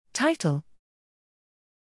Title: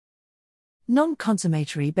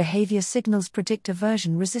 Non-Consummatory Behavior Signals Predict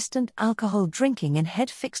Aversion-Resistant Alcohol Drinking in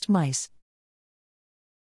Head-Fixed Mice.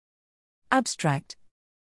 Abstract: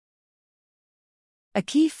 A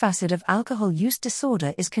key facet of alcohol use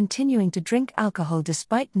disorder is continuing to drink alcohol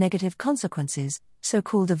despite negative consequences,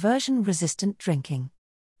 so-called aversion-resistant drinking.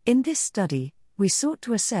 In this study, we sought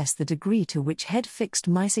to assess the degree to which head-fixed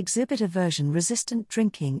mice exhibit aversion-resistant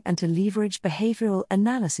drinking and to leverage behavioral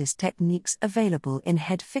analysis techniques available in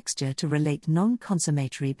head fixture to relate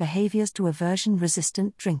non-consummatory behaviors to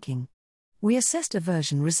aversion-resistant drinking. We assessed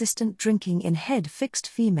aversion-resistant drinking in head-fixed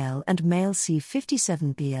female and male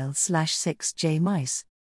C57BL/6J mice.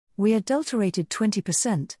 We adulterated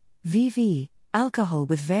 20% VV alcohol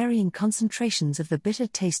with varying concentrations of the bitter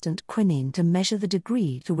tastant quinine to measure the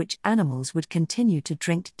degree to which animals would continue to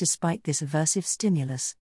drink despite this aversive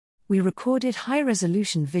stimulus. We recorded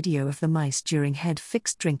high-resolution video of the mice during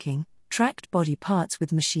head-fixed drinking, tracked body parts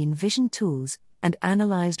with machine vision tools, and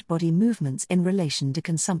analyzed body movements in relation to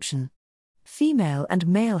consumption. Female and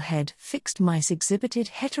male head-fixed mice exhibited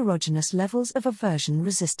heterogeneous levels of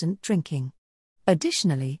aversion-resistant drinking.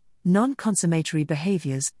 Additionally, non-consummatory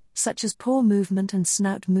behaviors, such as paw movement and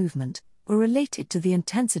snout movement, were related to the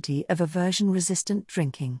intensity of aversion-resistant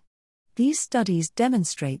drinking. These studies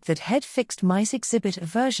demonstrate that head-fixed mice exhibit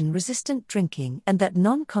aversion-resistant drinking and that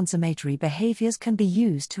non-consummatory behaviors can be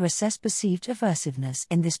used to assess perceived aversiveness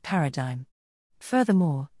in this paradigm.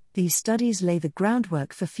 Furthermore, these studies lay the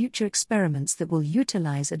groundwork for future experiments that will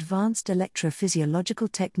utilize advanced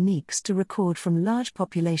electrophysiological techniques to record from large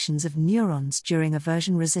populations of neurons during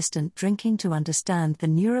aversion-resistant drinking to understand the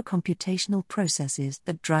neurocomputational processes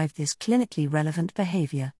that drive this clinically relevant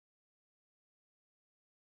behavior.